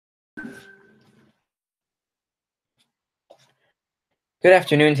Good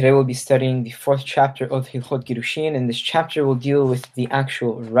afternoon. Today we'll be studying the fourth chapter of Hilchot Girushin, and this chapter will deal with the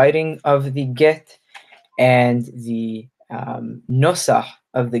actual writing of the get and the nosach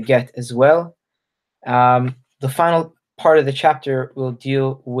of the get as well. The final part of the chapter will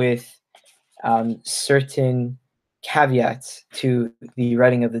deal with certain caveats to the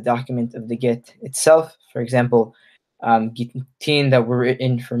writing of the document of the get itself. For example, gitin that were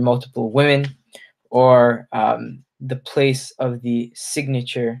written for multiple women, or the place of the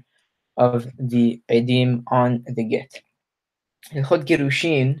signature of the edim on the get. Hilchot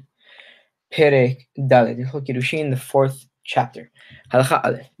Girushin, Perek Dalet. Hilchot Girushin, the fourth chapter. הלכה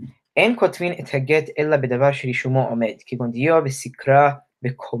א' אין כותבין את הגט אלא בדבר שרישומו עומד, כגון דיו בסקרה,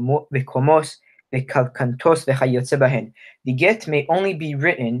 בקומוס, בקלקנטוס וכיוצא בהן. The get may only be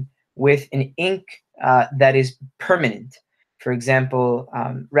written with an ink that is permanent. For example,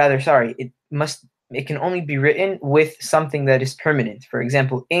 it can only be written with something that is permanent. For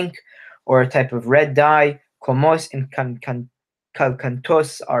example, ink or a type of red dye. Komos and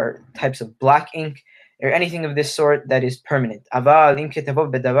kalkantos are types of black ink, or anything of this sort that is permanent. However,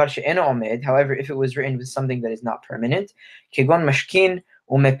 if it was written with something that is not permanent, kegon mashkin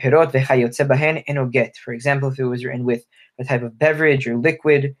umeperot vechayotze bahen eno get. For example, if it was written with a type of beverage or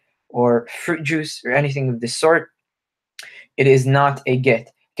liquid or fruit juice or anything of this sort, it is not a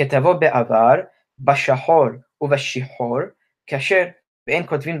get. Ketavo be'avar bashahor uvashihor kasher ve'en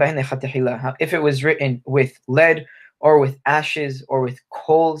kotvin bahen lechat tehila. If it was written with lead or with ashes or with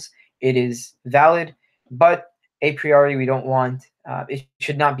coals, it is valid, but a priori we don't want, it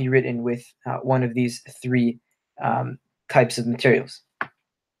should not be written with one of these three types of materials.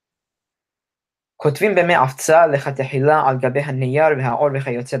 כותבים במי עפצה לכתחילה על גבי הנייר והעור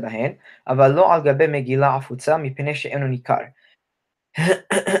וכיוצא בהן, אבל לא על גבי מגילה עפוצה מפני שאינו ניכר.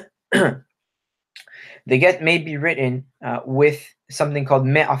 The get may be written with something called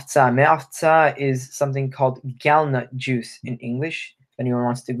me'afza. Me'afza is something called galnut juice in English. If anyone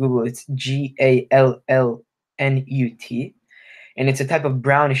wants to Google, it's Gallnut. And it's a type of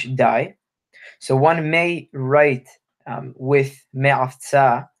brownish dye. So one may write with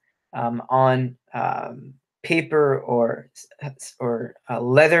me'afza on paper or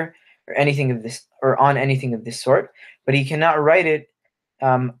leather or anything of this, or on anything of this sort, but he cannot write it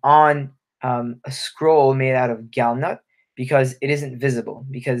on a scroll made out of galnut, because it isn't visible,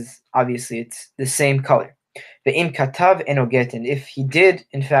 because obviously it's the same color. The im katav enoget, and if he did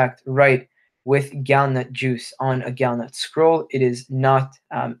in fact write with galnut juice on a galnut scroll, it is not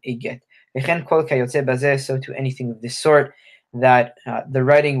a get. So to anything of this sort, that the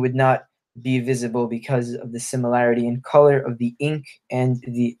writing would not be visible because of the similarity in color of the ink and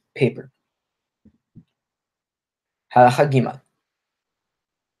the paper. Halacha Gimel.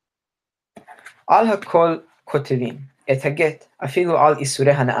 Al hakol kotevin et haget afilu al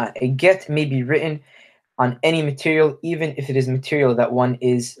isure hanaa. A get may be written on any material, even if it is material that one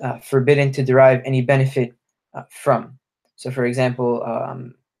is forbidden to derive any benefit from. So, for example,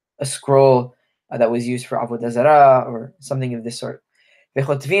 a scroll that was used for avodah zarah or something of this sort.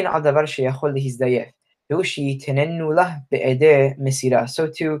 וכותבין על דבר שיכול להזדייף, והוא שיתננו לה בעדי מסירה. So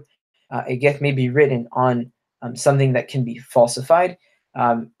too, a get may be written on something that can be falsified,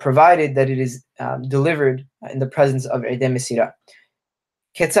 provided that it is delivered in the presence of עדי מסירה.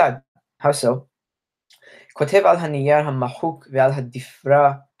 כיצד? How so? כותב על הנייר המחוק ועל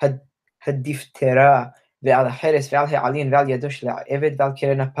הדפתרה ועל החרס ועל העלין ועל ידו של העבד ועל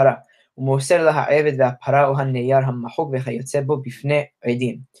קרן הפרה. ומוסר לה העבד והפרה או הנייר המחוק וכיוצא בו בפני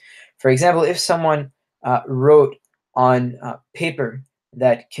עדים. For example, if someone wrote on paper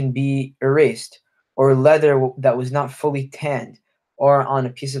that can be erased, or leather that was not fully tanned, or on a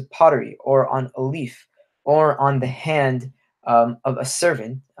piece of pottery, or on a leaf, or on the hand of a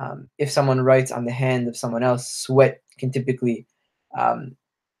servant. If someone writes on the hand of someone else, sweat can typically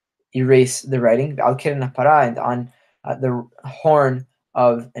erase the writing. And on the horn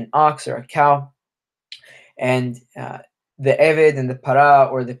of an ox or a cow. And the eved and the para,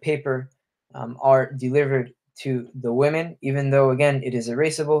 or the paper, are delivered to the women, even though, again, it is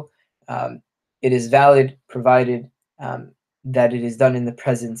erasable. It is valid, provided that it is done in the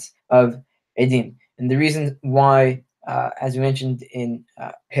presence of edim. And the reason why, as we mentioned in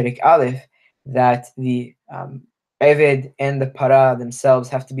Perek Aleph, that the eved and the para themselves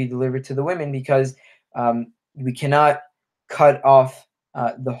have to be delivered to the women, because we cannot cut off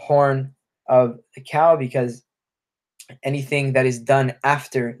the horn of the cow, because anything that is done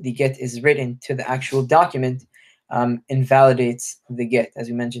after the get is written to the actual document invalidates the get, as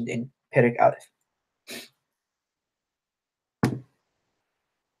we mentioned in Perek Aleph.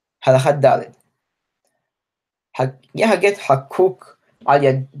 Halachat Dalet. Get hakuk על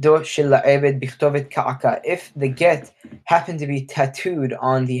ידו של העבד בכתובת כעקה. If the get happened to be tattooed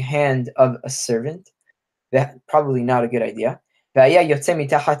on the hand of a servant, that probably not a good idea. והיה יוצא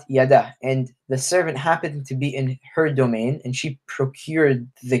מתחת ידה, and the servant happened to be in her domain, and she procured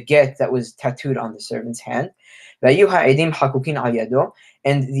the get that was tattooed on the servant's hand. והיו העדים חקוקים על ידו,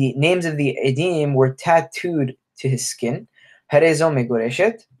 and the names of the edim were tattooed to his skin. הרי זו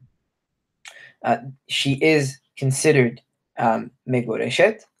מגורשת. She is considered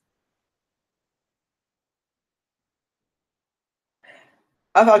מגורשת.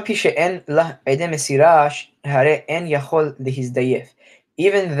 אף על פי שאין לה עדי מסירה, הרי אין יכול להזדייף.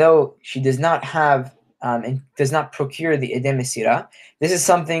 Even though she does not have and does not procure the עדי מסירה, this is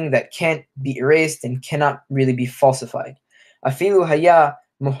something that can't be erased and cannot really be falsified. אפילו היה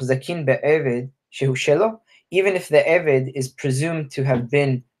מוחזקין בעבד שהוא שלו, even if the עבד is presumed to have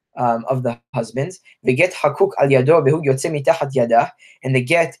been of the husband's, וגט חקוק על ידו והוא יוצא מתחת ידה, and the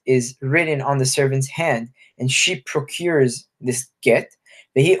get is written on the servant's hand, and she procures this get,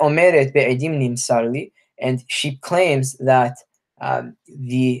 והיא אומרת בעדים נמסר לי, and she claims that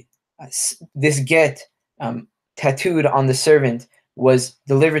this get tattooed on the servant was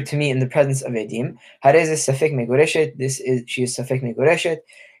delivered to me in the presence of עדים, הרי זה ספק מגורשת, she is ספק מגורשת,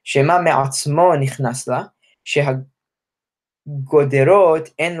 שמה מעצמו נכנס לה, שהגודרות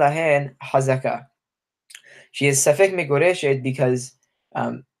אין להן חזקה. She is ספק מגורשת because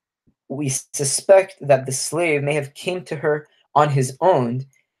we suspect that the slave may have came to her on his own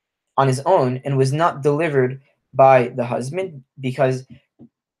and was not delivered by the husband, because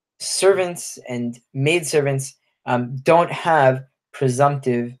servants and maidservants don't have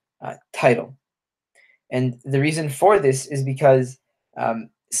presumptive title. And the reason for this is because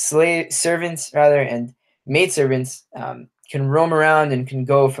servants and maidservants can roam around and can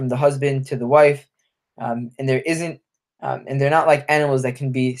go from the husband to the wife, and they're not like animals that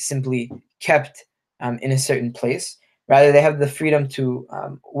can be simply kept in a certain place. Rather, they have the freedom to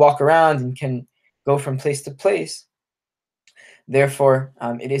walk around and can go from place to place. Therefore,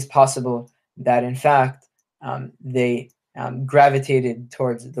 it is possible that, in fact, they gravitated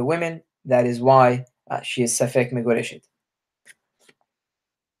towards the women. That is why she is safek megoreshet.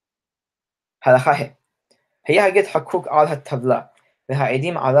 הלכה ה' היה הגט חקוק על הטבלה,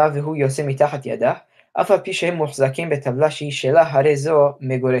 והעדים עליו והוא יוצא מתחת ידה, אף על פי שהם מוחזקים בטבלה שהיא שלה, הרי זו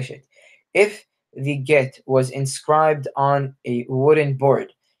מגורשת. If the get was inscribed on a wooden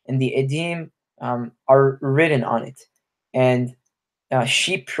board, and the edim are written on it, and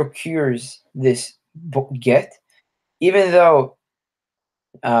she procures this get, even though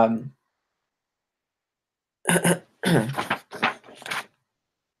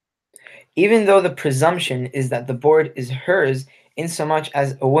even though the presumption is that the board is hers, insomuch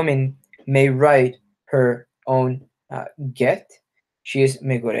as a woman may write her own get, she is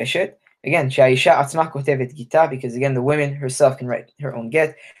megoreshet. Again, שהאישה עצמה כותבת גיטה, because again, the woman herself can write her own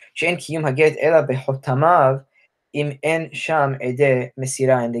get. שאין קיום הגט אלא בחותמיו, אם אין שם עדי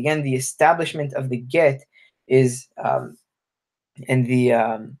מסירה. And again, the establishment of the get is, and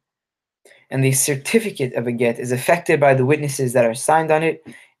the certificate of a get is affected by the witnesses that are signed on it,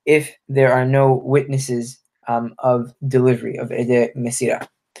 if there are no witnesses of delivery of עדי מסירה.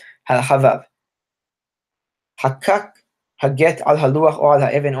 הלכה ו' חקק הגט על הלוח או על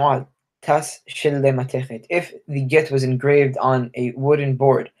האבן או על tas shel matechet. If the get was engraved on a wooden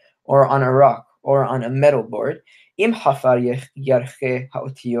board or on a rock or on a metal board, im hafar yarche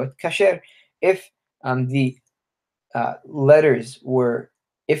haotiyot kasher. If the letters were,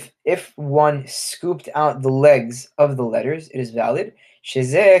 if one scooped out the legs of the letters, it is valid.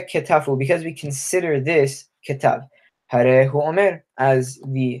 Shezeh ketafu, because we consider this ketav. Hare hu omer, as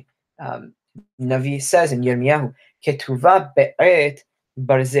the Navi says in Yirmiyahu, ketuva be'et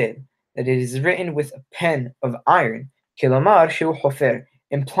barzel, that it is written with a pen of iron, kilomar shu hofer,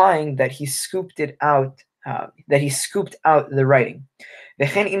 implying that he scooped it out, that he scooped out the writing.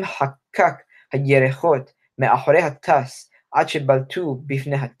 V'chen im hakak hayerechot me'achorei hatas ad shebaltu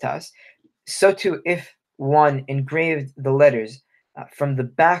bifnei hatas. So too, if one engraved the letters from the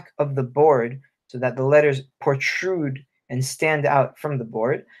back of the board, so that the letters protrude and stand out from the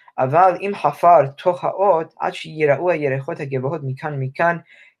board. אבל אם חפר תוך האות עד שיראו הירחות הגבוהות מכאן מכאן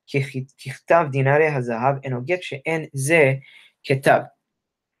ככתב דינרי הזהב, אינו גט שאין זה כתב.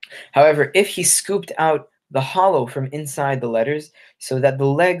 However, if he scooped out the hollow from inside the letters, so that the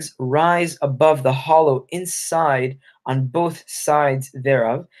legs rise above the hollow inside on both sides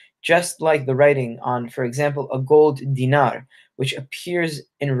thereof, just like the writing on, for example, a gold dinar, which appears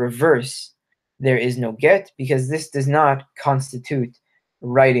in reverse, there is no get, because this does not constitute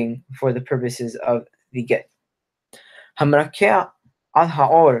writing for the purposes of the get. Hamrakea על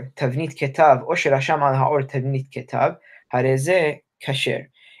האור תבנית כתב, או שרשם על האור תבנית כתב, הרי זה כשר.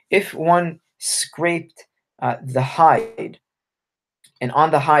 If one scraped the hide, and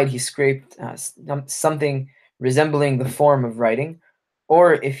on the hide he scraped something resembling the form of writing,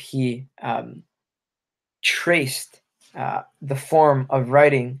 or if he traced the form of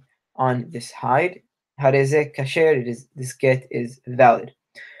writing on this hide, hareze kasher, this get is valid.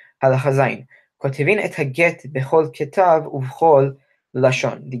 הלכה זין, כותבין את הגט בכל כתב ובכל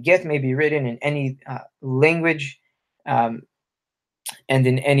לשון. The get may be written in any language and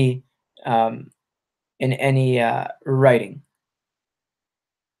in any writing,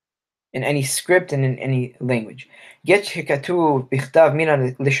 in any script and in any language. גט שכתוב בכתב מן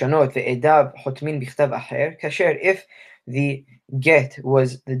הלשונות ועדיו חותמין בכתב אחר, כאשר if the get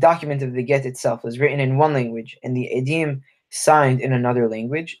was, the document of the get itself was written in one language and the edim signed in another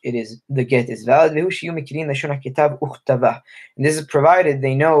language, the get is valid. והוא שיהיו מכירים לשון הכתב וכתבה. And this is provided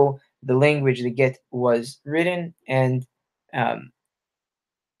they know the language the get was written and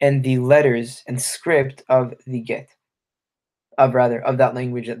the letters and script of the get, of that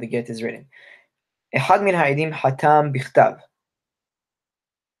language that the get is written. אחד מן העדים חתם בכתב,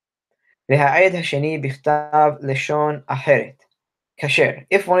 והעד השני בכתב לשון אחרת. כאשר,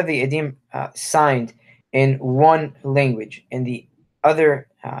 if one of the edim signed in one language and the other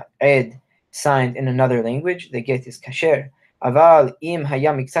ed signed in another language, the get is kasher. אבל אם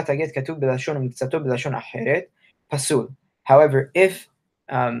היה מקצת הגט כתוב בלשון ומקצתו בלשון אחרת, פסול. However, if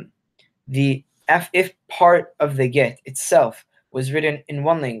part of the get itself was written in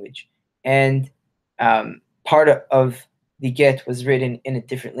one language and part of the get was written in a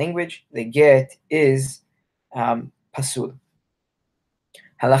different language, the get is pasul.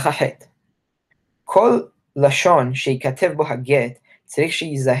 הלכה ח' כל לשון שיכתב בו הגט צריך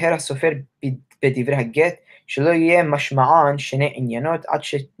שיזהר הסופר בדברי הגט שלא יהיה משמען שני עניינות עד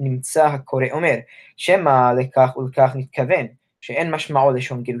שנמצא הקורא אומר שמא לכך ולכך נתכוון שאין משמעו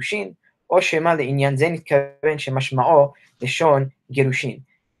לשון גירושין או שמא לעניין זה נתכוון שמשמעו לשון גירושין.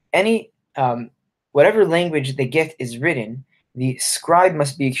 Whatever language the get is written, the scribe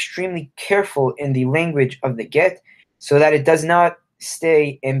must be extremely careful in the language of the get so that it does not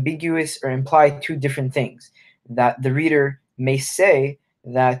stay ambiguous or imply two different things. That the reader may say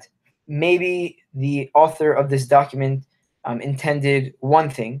that maybe the author of this document intended one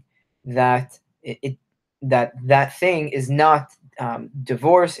thing, that that thing is not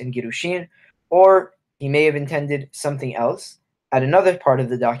divorce and girushin, or he may have intended something else at another part of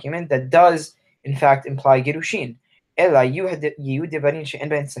the document that does in fact imply girushin. אלא יהיו דברים שאין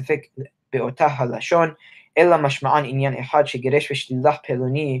בהם ספק באותה הלשון, אלא משמען עניין אחד שגירש ושלח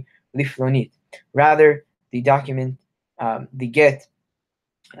פלוני לפלונית. Rather, the document, the get,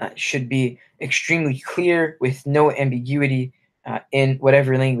 should be extremely clear with no ambiguity in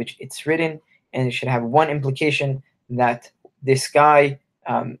whatever language it's written, and it should have one implication that this guy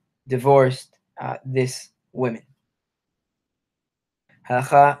divorced this woman.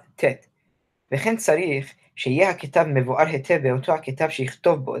 הלכה ט' וכן צריך שיהיה הכתב מבואר היטב באותו הכתב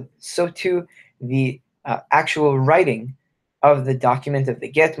שיכתוב בו. So too, the actual writing of the document of the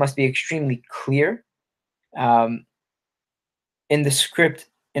get must be extremely clear in the script,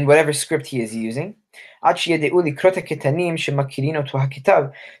 in whatever script he is using. עד שידעו לקרוא את הקטנים שמכירים אותו הכתב,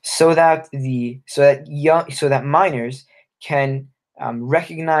 so that minors can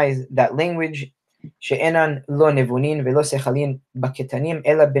recognize that language שאינן לא נבונים ולא שכליים בקטנים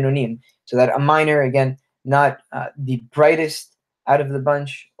אלא בינוניים, so that a minor, again, not the brightest out of the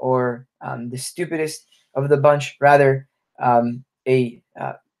bunch or the stupidest of the bunch, rather a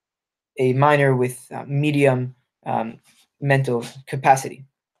minor with medium mental capacity.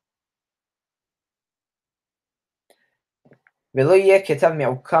 ולא יהיה כתב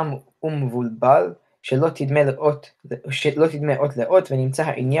מעוקם ומבולבל שלא תדמה אות לאות ונמצא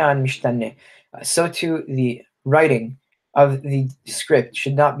העניין משתנה. So too, the writing of the script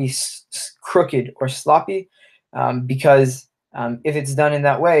should not be crooked or sloppy, because if it's done in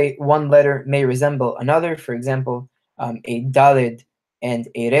that way, one letter may resemble another. For example, a dalid and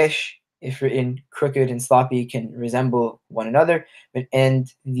a resh, if written crooked and sloppy, can resemble one another,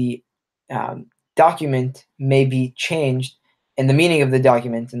 and the document may be changed, and the meaning of the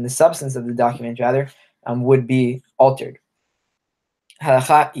document and the substance of the document, rather, would be altered.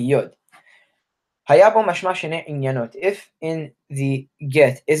 Halacha yod. Hayabo mashma shene inyanot. If in the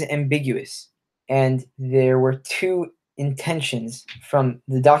get is ambiguous and there were two intentions from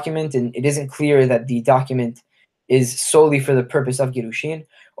the document and it isn't clear that the document is solely for the purpose of girushin,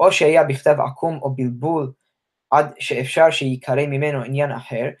 או שהיה בכתב עקום או בלבול עד שאפשר שיקרא ממנו עניין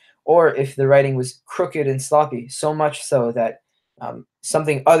אחר, or if the writing was crooked and sloppy, so much so that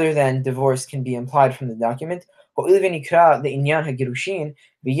something other than divorce can be implied from the document. הואיל ונקרא לעניין הגירושין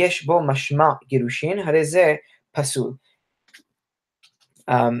ויש בו משמע גירושין, הרי זה פסול.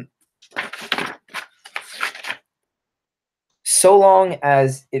 So long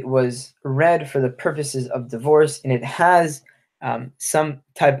as it was read for the purposes of divorce and it has some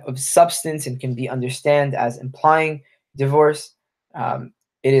type of substance and can be understood as implying divorce,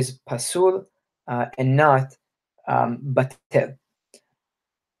 it is pasul and not batel.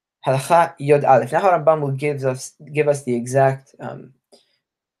 Halacha Yod Aleph. Now Rambam will give us the exact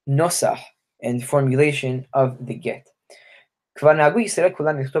nosach and formulation of the get. כבר נהגו ישראל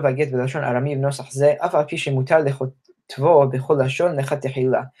כולם לכתוב הגט בלשון ארמי בנוסח זה, אף על פי שמותר לכתבו בכל לשון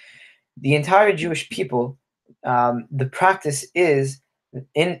לכתחילה. The entire Jewish people, the practice is,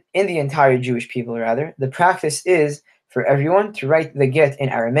 in the entire Jewish people rather, the practice is for everyone to write the get in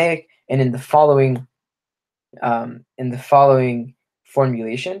Aramaic and in the following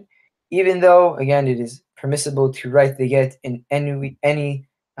formulation, even though, again, it is permissible to write the get in any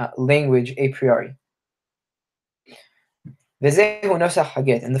language a priori.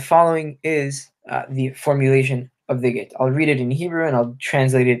 And the following is the formulation of the get. I'll read it in Hebrew and I'll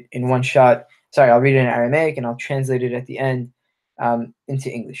translate it in one shot. Sorry, I'll read it in Aramaic and I'll translate it at the end into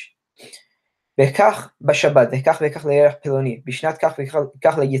English. וכך בשבת, וכך וכך לירח פלוני, בשנת כך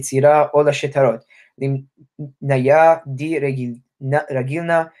וכך ליצירה או לשטרות, למניה די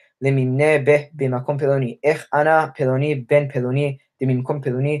רגילנה לממנה במקום פלוני, איך אנא פלוני בן פלוני במקום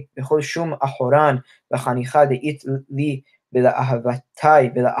פלוני, בכל שום אחורן וחניכה דאית לי ולאהבתי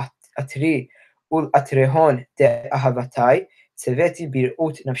ולאתרי ולאתרהון דאהבתי, צוויתי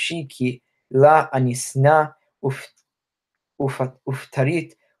בראות נפשי כי לה אניסנה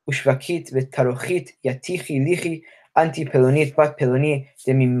ופתרית ושבקית ותרוכית יתיכי ליכי אנטי פלונית בת פלוני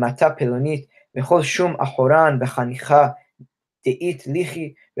דממתה פלונית וכל שום אחורן וחניכה דאית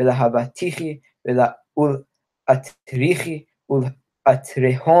ליכי ולאהבתיכי ולאתריכי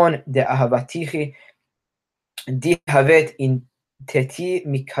ולאתרהון דאהבתיכי די הבאת אינתתי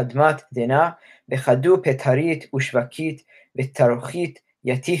מקדמת דנה וחדו פתרית ושבקית ותרוכית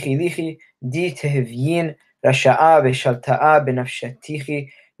יתיכי ליכי די תהביין רשעה ושלטאה בנפשתיכי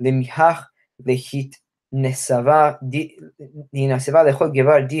למיהך להינשבה לכל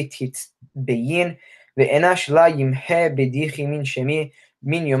גבר די תצביין ואינה שלה ימחה בדיכי מן שמי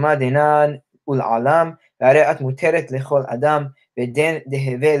מן יומה דנן ולעלם והרי את מותרת לכל אדם ודן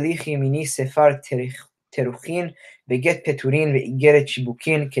דהווה ליכי מיני ספר תרוכין וגט פטורין ואיגרת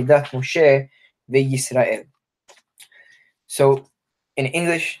שיבוקין כדת משה וישראל. So in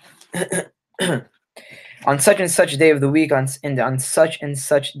English, on such and such day of the week, on such and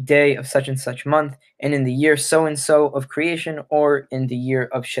such day of such and such month, and in the year so and so of creation, or in the year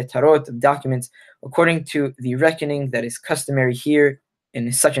of shetarot, of documents, according to the reckoning that is customary here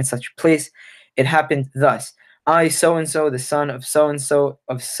in such and such place, it happened thus. I, so and so, the son of so and so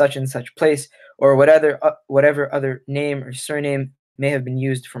of such and such place, or whatever other name or surname may have been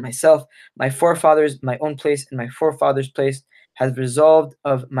used for myself, my forefathers, my own place, and my forefathers' place, has resolved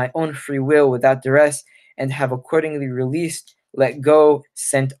of my own free will without duress, and have accordingly released, let go,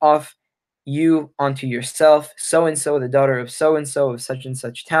 sent off you unto yourself, so and so, the daughter of so and such and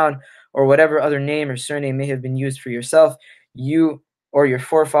such town, or whatever other name or surname may have been used for yourself, you or your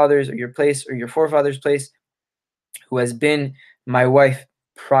forefathers or your place or your forefathers' place, who has been my wife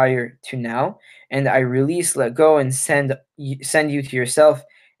prior to now, and I release, let go, and send you to yourself,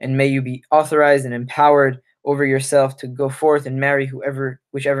 and may you be authorized and empowered over yourself to go forth and marry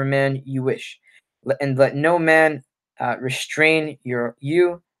whichever man you wish. And let no man restrain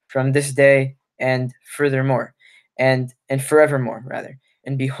you from this day and furthermore, and forevermore rather.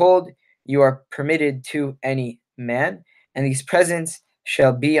 And behold, you are permitted to any man, and these presents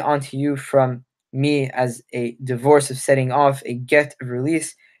shall be unto you from me as a divorce of setting off, a get of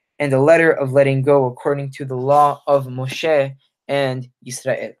release, and a letter of letting go according to the law of Moshe and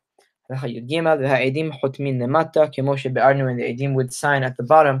Israel. And the Edim would sign at the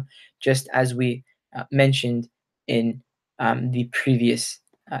bottom, just as we mentioned in the previous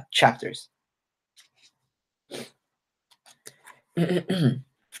chapters.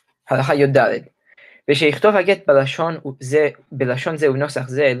 הלכה י"ד ושיכתוב הגט בלשון זה ובנוסח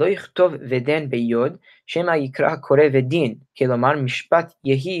זה, לא יכתוב ודן ביוד, שמא יקרא קורא ודין, כלומר משפט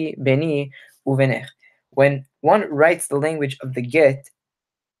יהי ביני ובינך. When one writes the language of the get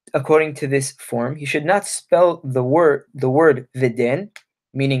according to this form, he should not spell the word veden,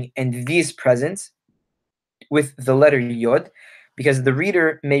 meaning and these presents, with the letter yod, because the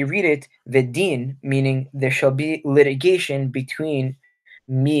reader may read it vedin, meaning there shall be litigation between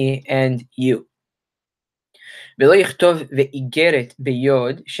me and you. ולא יכתוב ואיגרת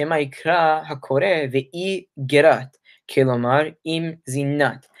ביוד, שמא יקרא הקורא ואיגרת, כלומר עם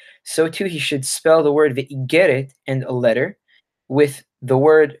זינת. So too he should spell the word ve'igeret and a letter with the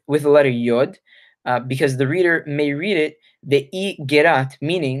letter yod, because the reader may read it ve'igerat,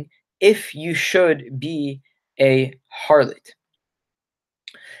 meaning if you should be a harlot.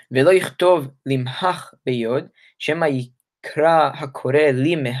 ולא יכתוב למחך ביוד, שמא יקרא הקורא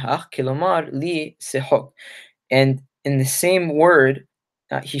לי מחך, כלומר לי שחוק. And in the same word,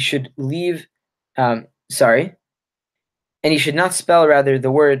 he should leave, sorry, and he should not spell rather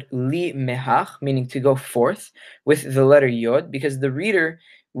the word li mehach, meaning to go forth, with the letter yod, because the reader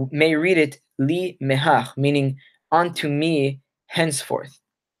may read it li mehach, meaning unto me henceforth.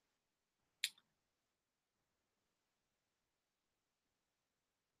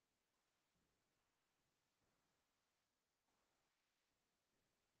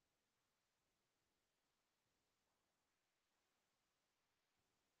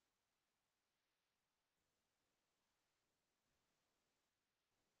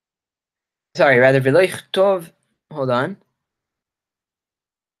 Sorry, rather v'lo yichtov. Hold on.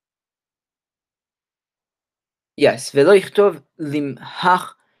 Yes, v'lo yichtov limhach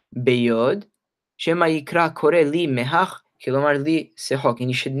beyod, shema yikra kore li mehach, kilomar li sehok. And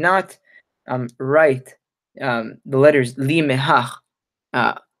you should not write the letters li mehach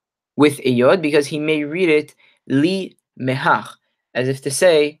with a yod, because he may read it li mehach, as if to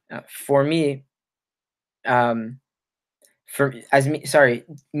say, for me,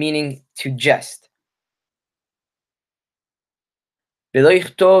 meaning to jest. ולא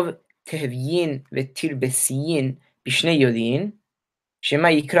יכתוב תהוויין ותרבסיין בשני יודין, שמא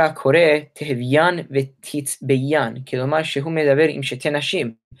יקרא הקורא תהוויין ותצביין, כלומר שהוא מדבר עם שתי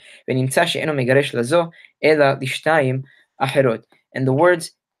נשים, ונמצא שאינו מגרש לזו, אלא לשתיים אחרות. And the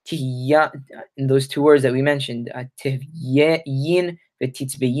words in those two words that we mentioned, tevyin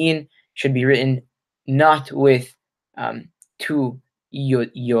v'titzbeyin, should be written not with two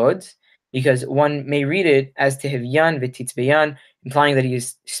yods, because one may read it as tehevyan v'titzbeyan, implying that he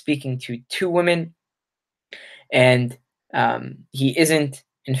is speaking to two women, and he isn't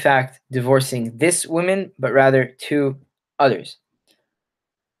in fact divorcing this woman, but rather two others.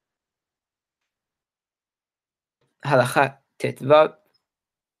 Halacha tetvav.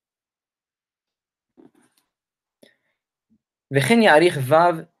 וכן יעריך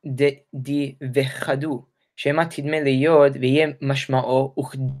ו' די וחדו, שמא תדמה ליוד ויהיה משמעו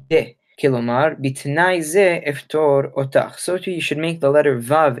וכדה, כלומר, בתנאי זה אפתור אותך. So too you should make the letter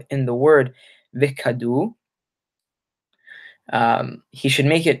vav in the word vekadu. He should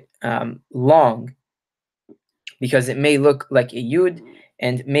make it long, because it may look like a yud,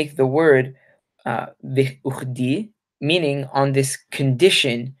 and make the word uchdi, meaning on this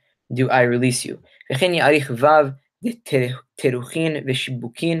condition do I release you. וכן יעריך ו' תרוכין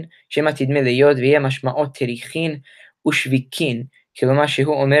ושיבוקין, שמא תדמה ליוד ויהיה משמעו תריכין ושביקין, כלומר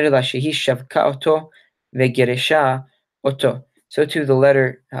שהוא אומר לה שהיא שבקה אותו וגרשה אותו. So too the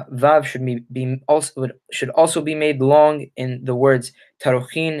letter vav should also be made long in the words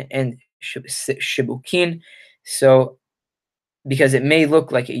tarochin and shibukin, so because it may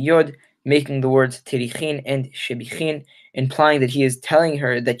look like a yod, making the words terichin and shebichin, implying that he is telling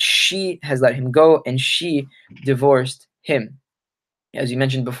her that she has let him go and she divorced him. As you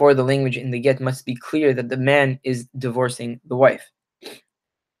mentioned before, the language in the get must be clear that the man is divorcing the wife.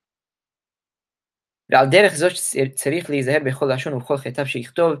 ועל דרך זאת צריך להיזהר בכל לשון ובכל כתב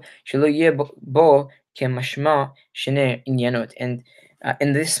שיכתוב, שלא יהיה בו כמשמע שני עניינות. And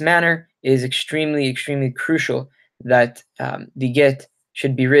in this manner, it is extremely crucial that the get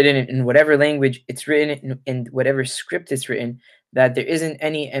should be written in whatever language it's written, in whatever script it's written, that there isn't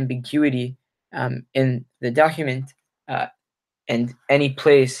any ambiguity in the document and any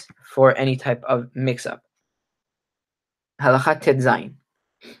place for any type of mix-up. הלכה ט"ז.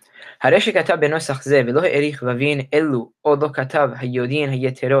 הרי שכתב בנוסח זה ולא העריך ובין אלו, או לא כתב היודין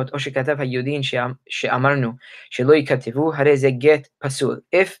היתרות, או שכתב היודין שאמרנו שלא יכתבו, הרי זה גט פסול.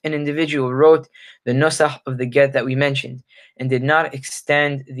 If an individual wrote the nusach of the get that we mentioned and did not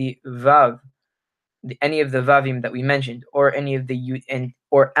extend the vav, any of the vavim that we mentioned, or any of the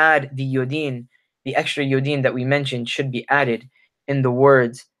or add the yodin, the extra yodin that we mentioned should be added in the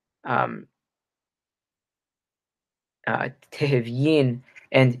words tehevyin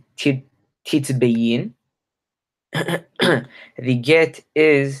and titzbeyin. The get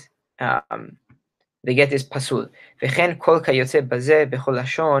is pasul. V'chen kol kayotze bazeh bechol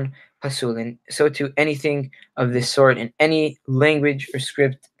lashon pasul. And so to anything of this sort in any language or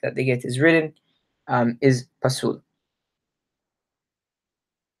script that the get is written is pasul.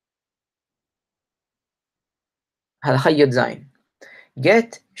 הלכה י"ז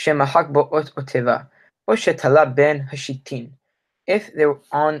גט שמחק בו אות או תיבה, או שתלה בין השיטין. If there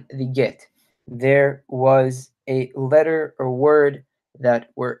on the get there was a letter or word that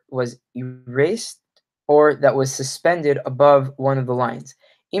was erased or that was suspended above one of the lines.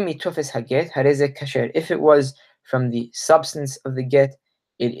 אם מתופס הגט, הרי זה כשר. If it was from the substance of the get,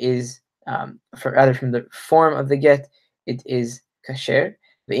 it is, rather from the form of the get, it is kasher.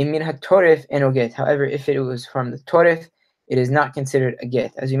 ואם מן הטורף אינו get. However, if it was from the torif, it is not considered a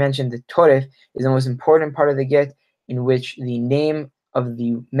get. As we mentioned, the torif is the most important part of the get, in which the name of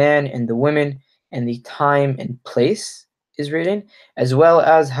the man and the woman and the time and place is written, as well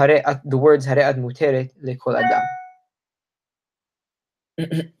as the words hare'at muteret lekol adam.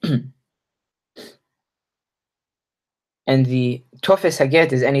 And the tofes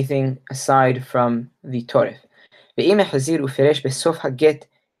haget is anything aside from the torif. ואם החזיר ופירש בסוף הגט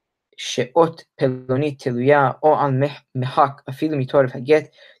שאות פלונית תלויה או על מחק אפילו מתורף הגט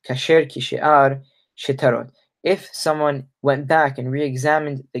כאשר כשאר שטרות. If someone went back and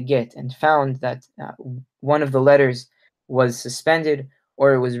re-examined the get and found that one of the letters was suspended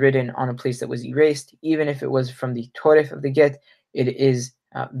or it was written on a place that was erased, even if it was from the torif of the get, it is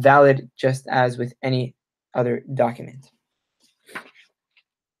valid just as with any other document.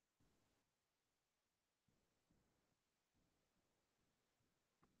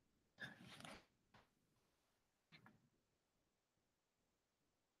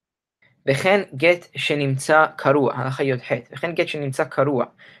 וכן גט שנמצא קרוע, הלכה י"ח, וכן גט שנמצא קרוע,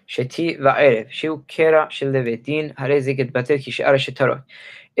 שתי וערב, שהוא קרע של לבית דין, הרי זה גט בטל כשאר השטרות.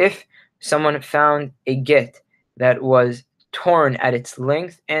 If someone found a get that was torn at its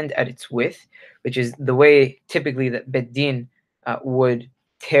length and at its width, which is the way typically that Bet Din would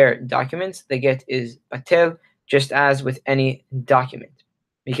tear documents, the get is batel, just as with any document.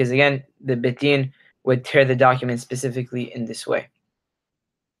 Because again, the Bet Din would tear the document specifically in this way.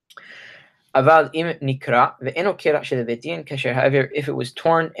 אבל אם נקרע ואינו קרע של בית דין, כאשר, however, if it was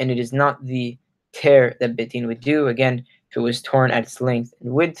torn and it is not the tear that beit din would do, again, if it was torn at its length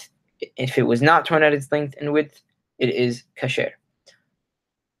and width, if it was not torn at its length and width, it is kasher.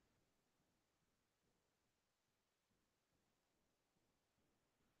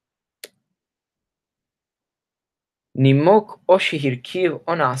 נימוק או שהרכיב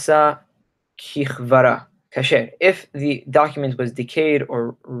או נעשה ככברה, kasher. If the document was decayed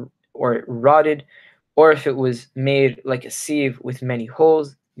or rotted, or if it was made like a sieve with many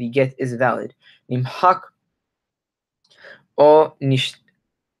holes, the get is valid. Nimhak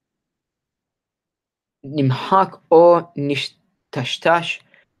או נשטשטש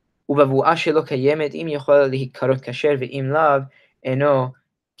ובבואה שלו קיימת, אם יכולה להיקראות כשר ואם לאו אינו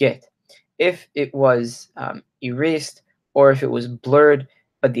get. If it was erased or if it was blurred,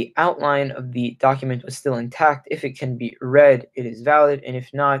 but the outline of the document was still intact, if it can be read, it is valid, and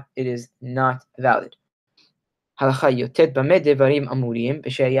if not, it is not valid. הלכה י"ט במה דברים אמורים,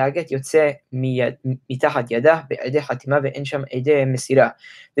 ושהיה הגט יוצא מתחת ידה בעדי חתימה ואין שם עדי מסירה.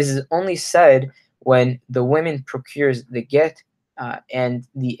 This is only said when the woman procures the get, and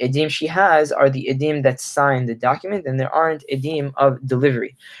the edim she has are the edim that sign the document, and there aren't edim of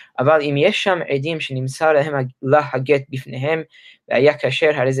delivery. אבל אם יש שם עדים שנמסר לה הגט בפניהם, והיה כשר,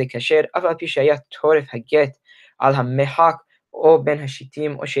 הרי זה כשר, אף על פי שהיה טורף הגט על המחק, או בין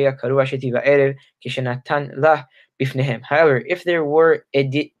השיטים, או שהיה קרוע שתי בערב, כשנתן לה בפניהם. However, if there were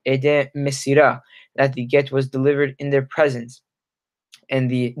ede mesira, that the get was delivered in their presence, and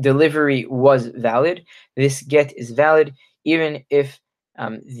the delivery was valid, this get is valid, even if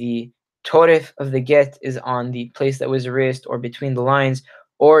the torif of the get is on the place that was erased or between the lines,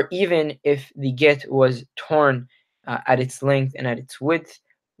 or even if the get was torn at its length and at its width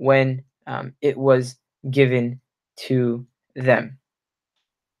when it was given to them.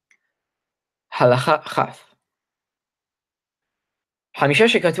 הלכה כ' חמישה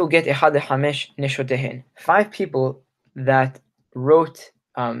שכתבו גט אחד לחמש נשותיהן. 5 people that wrote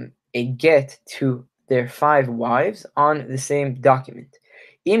a get to their 5 wives on the same document.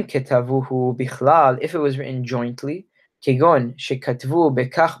 אם כתבוהו בכלל, if it was written jointly, כגון שכתבו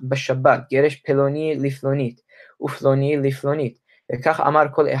בכך בשבת, גרש פלוני לפלונית ופלוני לפלונית, וכך אמר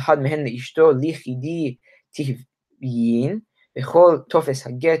כל אחד מהן לאשתו, לי חידי תהיין, וכל תופס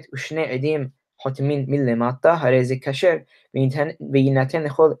הגט ושני עדים חותמים מלמטה, הרי זה כשר, ויינתן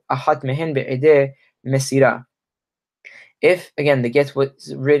לכל אחת מהן בעדי מסירה. If, again, the get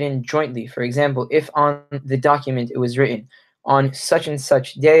was written jointly, for example, if on the document it was written, on such and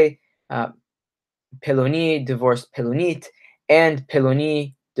such day, Peloni divorced Pelonit, and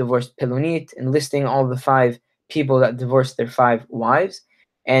Peloni divorced Pelonit, and listing all the 5 people that divorced their 5 wives,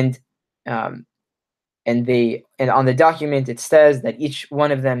 and and on the document it says that each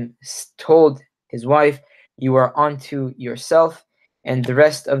one of them told his wife, "You are onto yourself," and the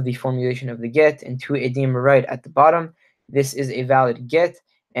rest of the formulation of the get, and two edim right at the bottom. This is a valid get,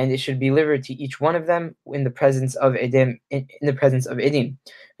 and it should be delivered to each one of them in the presence of edim. In the presence of edim.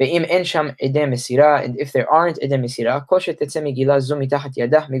 ואם אין שם עדי מסירה, and if there aren't עדי מסירה, כל שתצא מגילה זו מתחת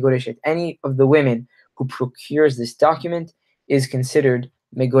ידה מגורשת. Any of the women who procures this document is considered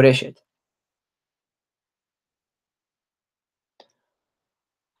מגורשת.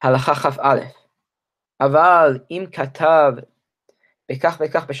 הלכה כ"א. אבל אם כתב בכך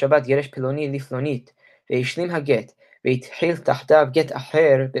וכך בשבת גירש פלוני לפלונית, והשלים הגט, והתחיל תחתיו גט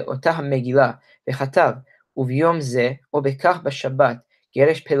אחר באותה המגילה, וכתב, וביום זה, או בכך בשבת,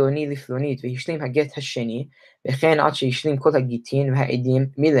 גירש פלוני לפלונית, והשלים הגט השני, וכן עד שהשלים כל הגיטין והעדים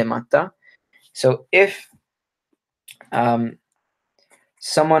מלמטה. So if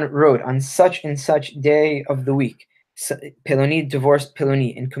someone wrote on such and such day of the week, Peloni divorced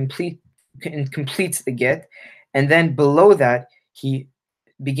Peloni, and completes the get, and then below that he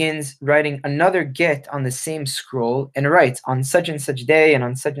begins writing another get on the same scroll and writes on such and such day and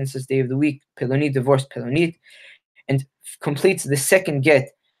on such and such day of the week, Peloni divorced Pelonit, and completes the second get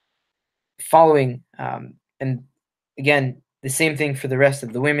following, and again, the same thing for the rest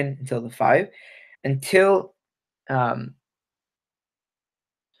of the women until the 5, until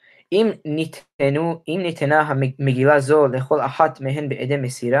אם ניתנה המגילה זו לכל אחת מהן בעדי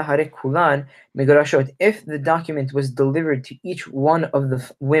מסירה, הרי כולן מגורשות. If the document was delivered to each one of the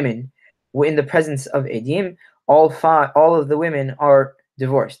women in the presence of edim, all of the women are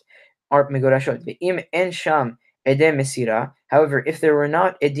divorced, are מגורשות. ואם אין שם עדי מסירה, however, if there were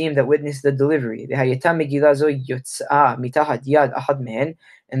not edim that witnessed the delivery, והייתה מגילה זו יוצאה מתחת יד אחת מהן,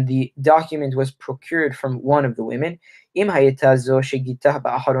 and the document was procured from one of the women, אם הייתה זו שגיתה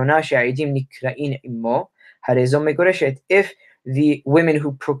באחרונה שהעדים נקראים עמו, הרי זו מגורשת. If the women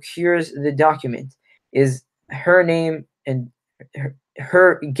who procures the document is her name and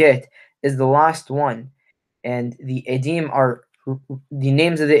her get is the last one, and the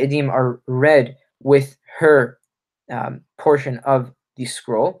names of the edim are read with her portion of the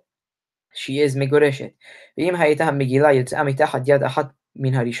scroll, she is מגורשת. ואם הייתה המגילה יוצאה מתחת יד אחת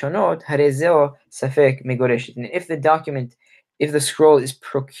מן הראשונות, הרי זהו ספק מגורשת. And if the scroll is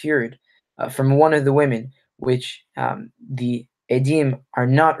procured from one of the women, which the edim are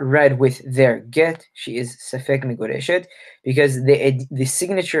not read with their get, she is safek megoreshet, because the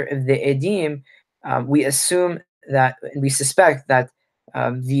signature of the edim, we assume that, we suspect that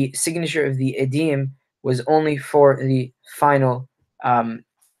the signature of the edim was only for the final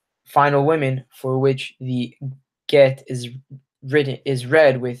women for which the get is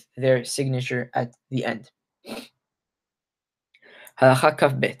read with their signature at the end. הלכה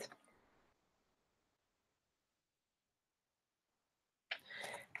כ"ב.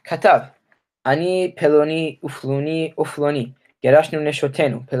 כתב, אני פלוני ופלוני ופלוני, גירשנו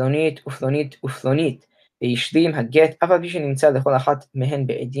נשותינו, פלונית ופלונית ופלונית, והשלים הגט, אף על פי שנמצא לכל אחת מהן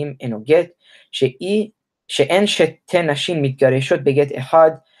בעדים אינו גט, שאין שתי נשים מתגרשות בגט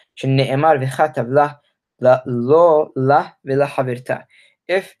אחד, שנאמר וכתב לה, לא לה ולחברתה.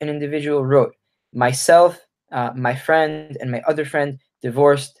 If an individual wrote, myself, my friend, and my other friend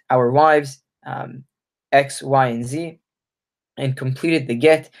divorced our wives, X, Y, and Z, and completed the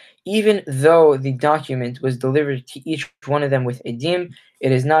get, even though the document was delivered to each one of them with edim,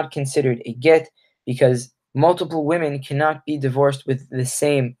 it is not considered a get, because multiple women cannot be divorced with the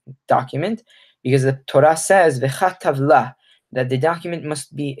same document, because the Torah says v'chatav lah, that the document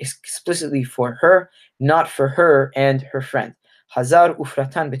must be explicitly for her, not for her and her friend. Hazar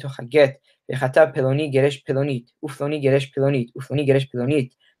ufratan betoch haget v'chatav peloni geresh pelonit ufloni geresh pelonit ufloni geresh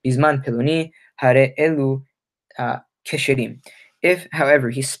pelonit bizman peloni hare elu kesherim. If, however,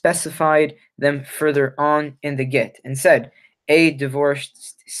 he specified them further on in the get and said, A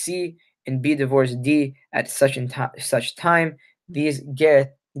divorced C and B divorced D at such and such time, these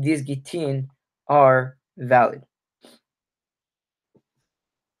gitin are valid.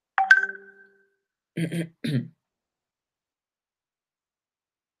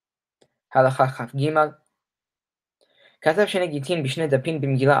 הלכה כ"ג. כתב שני גיטין בשני דפים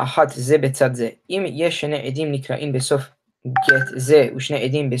במגילה אחת זה בצד זה. אם יש שני עדים נקראים בסוף גט זה ושני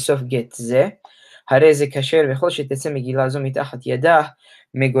עדים בסוף גט זה, הרי זה כשר וכל שתצא מגילה זו מתחת ידה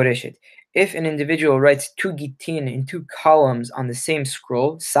מגורשת. If an individual writes two gitin in two columns on the same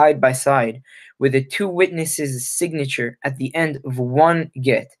scroll, side by side, with the two witnesses' signature at the end of one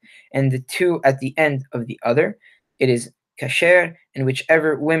get and the two at the end of the other, it is kasher, and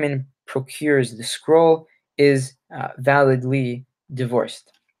whichever woman procures the scroll is validly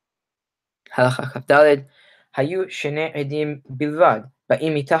divorced. הלכה כ"ד היו שני עדים בלבד,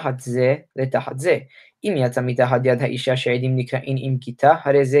 באים מתחת זה לתחת זה. אם יצא מתחת יד האישה שהעדים נקראים עם גיתה,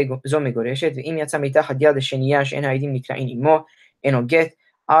 הרי זו מגורשת, ואם יצא מתחת יד השנייה שאין העדים נקראים עמו, אינו גט,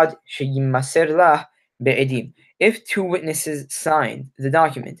 עד שימסר לה בעדים. If two witnesses signed the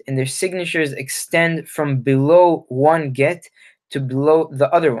document and their signatures extend from below one get to below the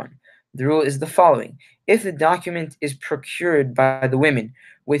other one, the rule is the following. If the document is procured by the women,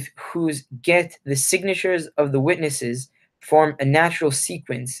 with whose get the signatures of the witnesses form a natural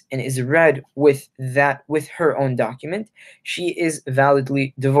sequence and is read with her own document, she is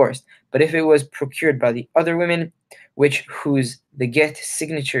validly divorced. But if it was procured by the other women, whose the get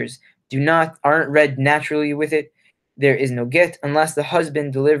signatures aren't read naturally with it, there is no get unless the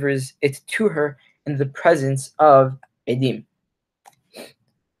husband delivers it to her in the presence of edim.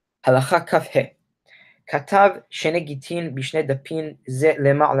 הלכה כ"ה כתב שני גיטין בשני דפים זה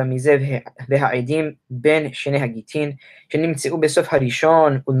למעלה מזה והעדים בין שני הגיטין שנמצאו בסוף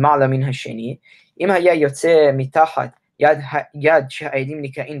הראשון ולמעלה מן השני. אם היה יוצא מתחת יד שהעדים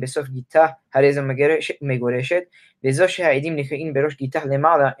נקראים בסוף גיטה, הרי זו מגורשת, וזו שהעדים נקראים בראש גיטה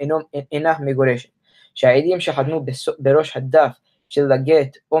למעלה אינה מגורשת. שהעדים שחתמו בראש הדף של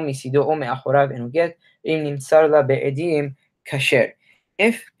הגט או מצידו או מאחוריו אינו גט, אם נמסר לה בעדים כשר.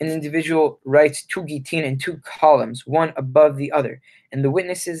 If an individual writes two gitin in two columns, one above the other, and the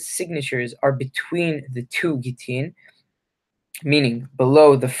witnesses' signatures are between the two gitin, meaning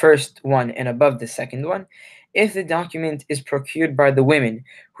below the first one and above the second one, if the document is procured by the women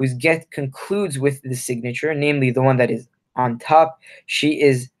whose get concludes with the signature, namely the one that is on top, she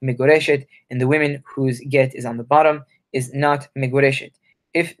is megoreshet, and the women whose get is on the bottom is not megoreshet.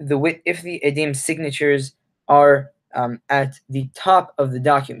 If the edim signatures are at the top of the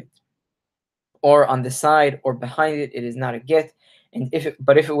document, or on the side or behind it, it is not a get. And if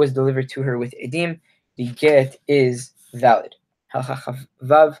it was delivered to her with edim, the get is valid.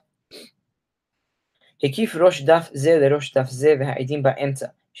 Vav. הקיף ראש דף זה לראש דף זה והעדים באמצע,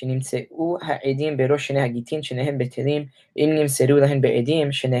 שנמצאו העדים בראש שני הגיטין שניהם בטלים, אם נמסרו להן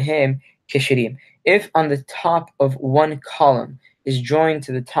בעדים שניהם כשרים. If on the top of one column is joined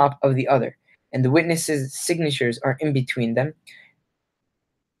to the top of the other, and the witnesses' signatures are in between them,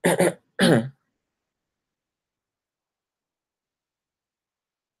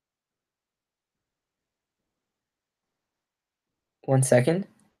 one second.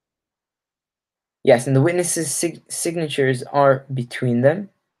 Yes, and the witnesses' signatures are between them,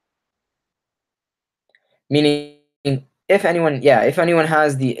 meaning if anyone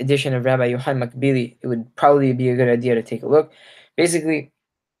has the edition of Rabbi Yochai Makbili, it would probably be a good idea to take a look. Basically,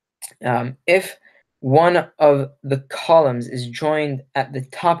 if one of the columns is joined at the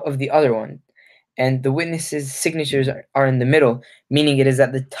top of the other one, and the witnesses' signatures are in the middle, meaning it is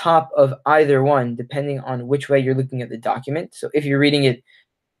at the top of either one, depending on which way you're looking at the document. So if you're reading it,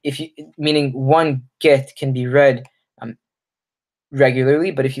 meaning one get can be read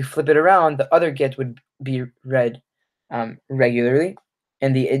regularly, but if you flip it around, the other get would be read regularly,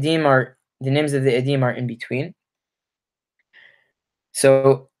 and the names of the edim are in between.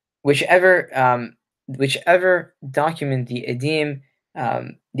 So whichever document the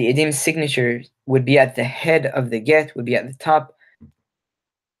edim signature would be at the head of the get, would be at the top.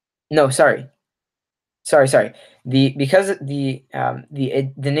 No, sorry. Because the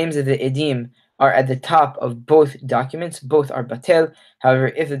names of the edim are at the top of both documents, both are batel. However,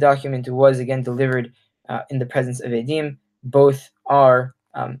 if the document was again delivered in the presence of edim, both are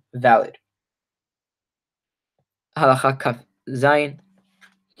valid. Halacha kaf zayin.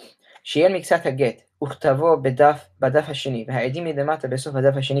 שיהיה מקצת הגט, וכתבו בדף השני, והעדים מלמטה בסוף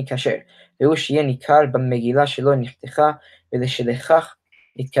הדף השני כשר, והוא שיהיה ניכר במגילה שלו נחתכה, ולשלכך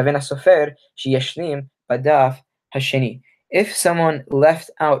התכוון הסופר שישלים בדף השני. If someone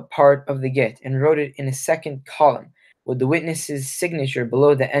left out part of the get and wrote it in a second column, with the witness's signature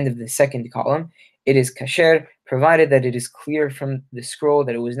below the end of the second column, it is kasher, provided that it is clear from the scroll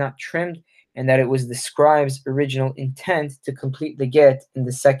that it was not trimmed, and that it was the scribe's original intent to complete the get in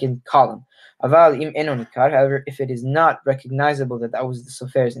the second column. However, if it is not recognizable that that was the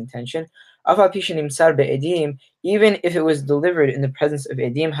sofer's intention, even if it was delivered in the presence of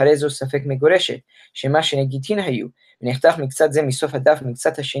edim,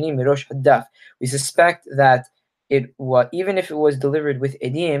 we suspect that even if it was delivered with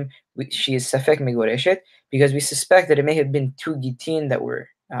edim, she is safek megoreshet, because we suspect that it may have been two gitin that were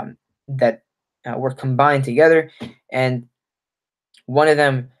combined together, and one of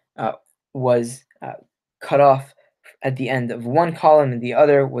them was cut off at the end of one column, and the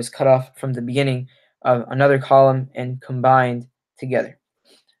other was cut off from the beginning of another column and combined together.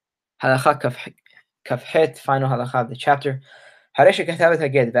 Halacha kafhet, final halacha of the chapter. הרי שכתב את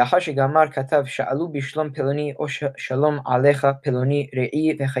הגט, ואחר שגמר כתב שאלו בשלום פלוני או שלום עליך פלוני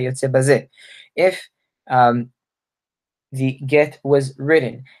ראי וכיוצא בזה. If the get was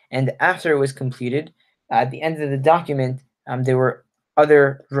written and after it was completed, at the end of the document, there were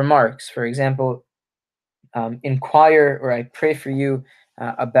other remarks. For example, inquire or I pray for you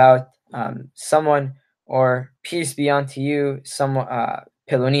about someone, or peace be unto you, someone,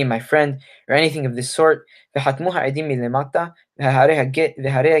 Peloni, my friend, or anything of this sort. וחתמו העדים מלמטה, והרי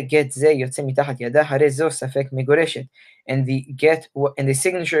הגט זה יוצא מתחת ידה, הרי זו ספק מגורשת. And the get and the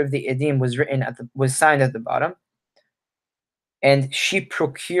signature of the edim was signed at the bottom. And she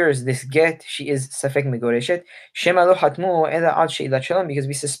procures this get, she is safek megoreshet. Shema lo hatmu ela ad she'ilat shalom, because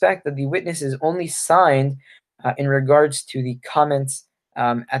we suspect that the witness is only signed in regards to the comments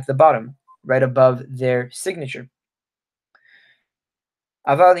at the bottom, right above their signature.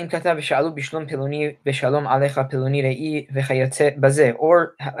 Aval im katav v'sha'alu b'shlom peloni v'shalom alecha peloni re'i v'chayotze bazeh.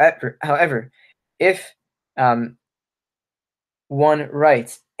 Or, however, if one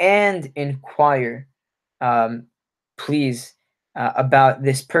writes and inquire, please, about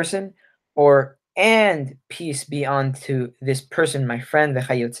this person, or and peace be unto this person, my friend,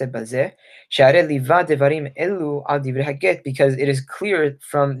 because it is clear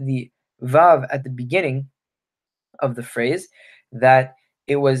from the vav at the beginning of the phrase that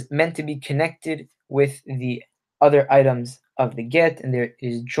it was meant to be connected with the other items of the get, and there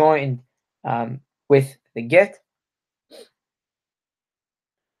is joined with the get.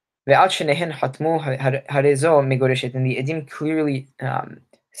 And the edim clearly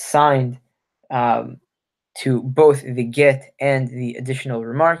signed to both the get and the additional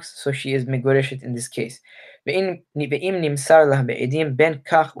remarks, so she is megoreshet in this case.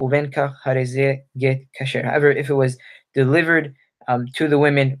 However, if it was delivered to the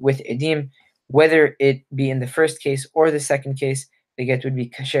women with edim, whether it be in the first case or the second case, the get would be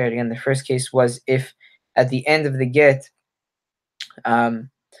kasher. Again, the first case was if at the end of the get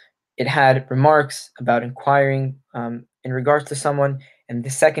it had remarks about inquiring in regards to someone, and the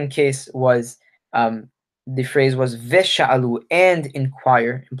second case was the phrase was vesha'alu, and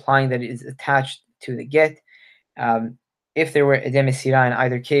inquire, implying that it is attached to the get. If there were edem mesira in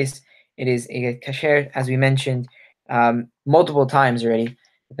either case, it is a get kasher, as we mentioned multiple times already,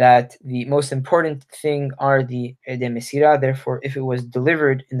 that the most important thing are the edem mesira. Therefore, if it was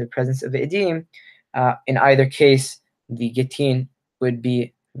delivered in the presence of edim, in either case, the getin would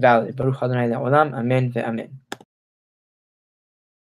be valid. Baruch Adonai Le'olam. Amen ve'amen.